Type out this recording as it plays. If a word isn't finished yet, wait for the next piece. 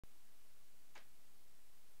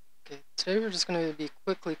Today we're just going to be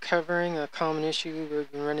quickly covering a common issue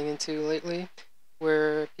we've been running into lately,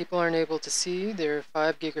 where people aren't able to see their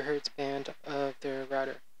 5 gigahertz band of their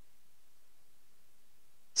router.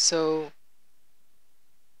 So,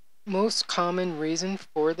 most common reason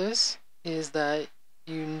for this is that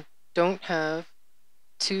you don't have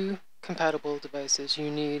 2 compatible devices.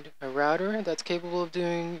 You need a router that's capable of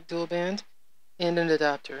doing dual band and an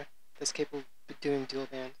adapter that's capable of doing dual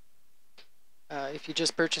band. If you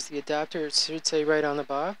just purchase the adapter, it should say right on the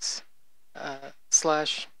box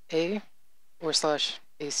 /A or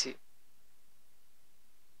 /AC.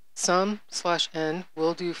 Some /N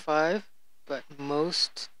will do 5, but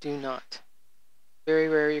most do not. Very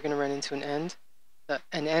rare you're going to run into an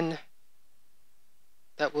N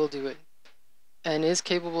that will do it. N is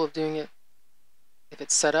capable of doing it if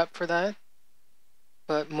it's set up for that,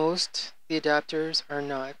 but most the adapters are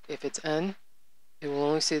not. If it's N, it will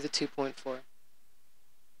only say the 2.4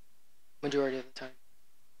 majority of the time.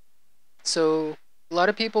 So a lot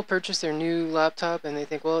of people purchase their new laptop and they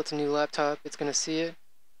think, well, it's a new laptop, it's going to see it.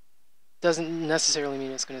 Doesn't necessarily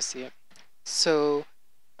mean it's going to see it. So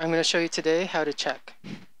I'm going to show you today how to check.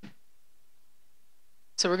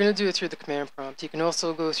 So we're going to do it through the command prompt. You can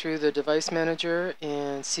also go through the device manager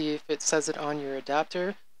and see if it says it on your adapter.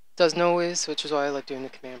 It doesn't always, which is why I like doing the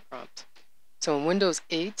command prompt. So in Windows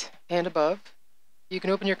 8 and above, you can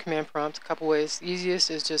open your command prompt a couple ways. The easiest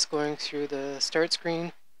is just going through the start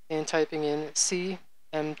screen and typing in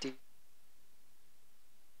CMD.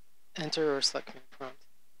 Enter or select command prompt.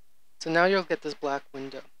 So now you'll get this black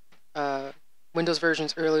window. Windows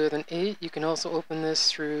versions earlier than 8, you can also open this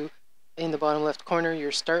through, in the bottom left corner,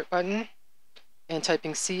 your start button and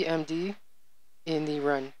typing CMD in the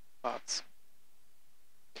run box.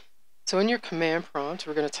 So in your command prompt,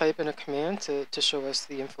 we're going to type in a command to show us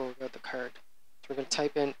the info about the card. So we're going to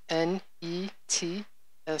type in netsh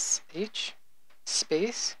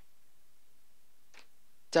space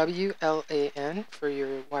wlan for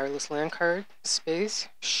your wireless LAN card space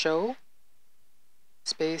show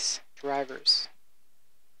space drivers.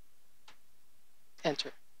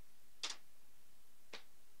 Enter.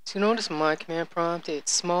 So notice my command prompt,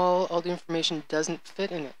 it's small, all the information doesn't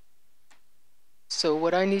fit in it. So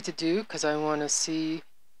what I need to do, because I want to see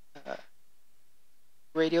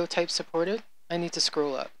radio type supported, I need to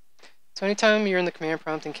scroll up. So anytime you're in the command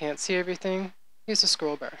prompt and can't see everything, use the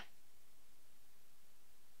scroll bar.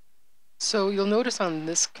 So you'll notice on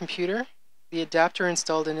this computer, the adapter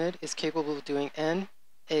installed in it is capable of doing N,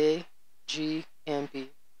 A, G, and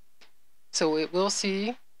B. So it will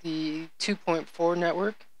see the 2.4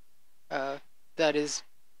 network that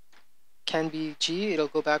can be G. It'll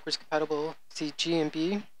go backwards compatible, see G and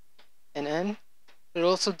B and N. It'll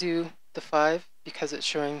also do the 5 because it's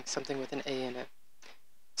showing something with an A in it.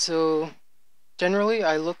 So generally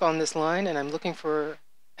I look on this line and I'm looking for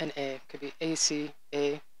an A. It could be AC,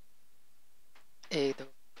 A though.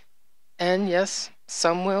 And yes,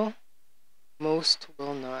 some will, most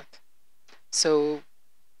will not. So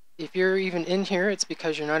if you're even in here, it's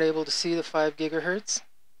because you're not able to see the 5 gigahertz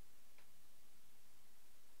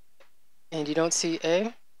and you don't see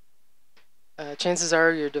A. Chances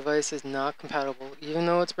are your device is not compatible. Even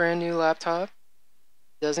though it's brand new laptop,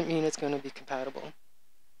 doesn't mean it's going to be compatible.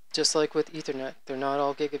 Just like with Ethernet, they're not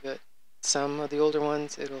all gigabit. Some of the older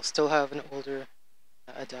ones, it'll still have an older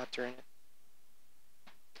adapter in it.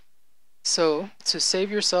 So to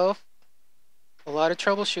save yourself a lot of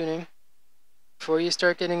troubleshooting, before you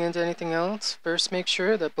start getting into anything else, first make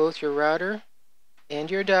sure that both your router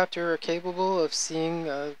and your adapter are capable of seeing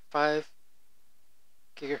 5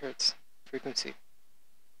 gigahertz frequency.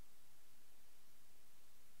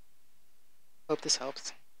 Hope this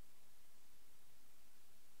helps.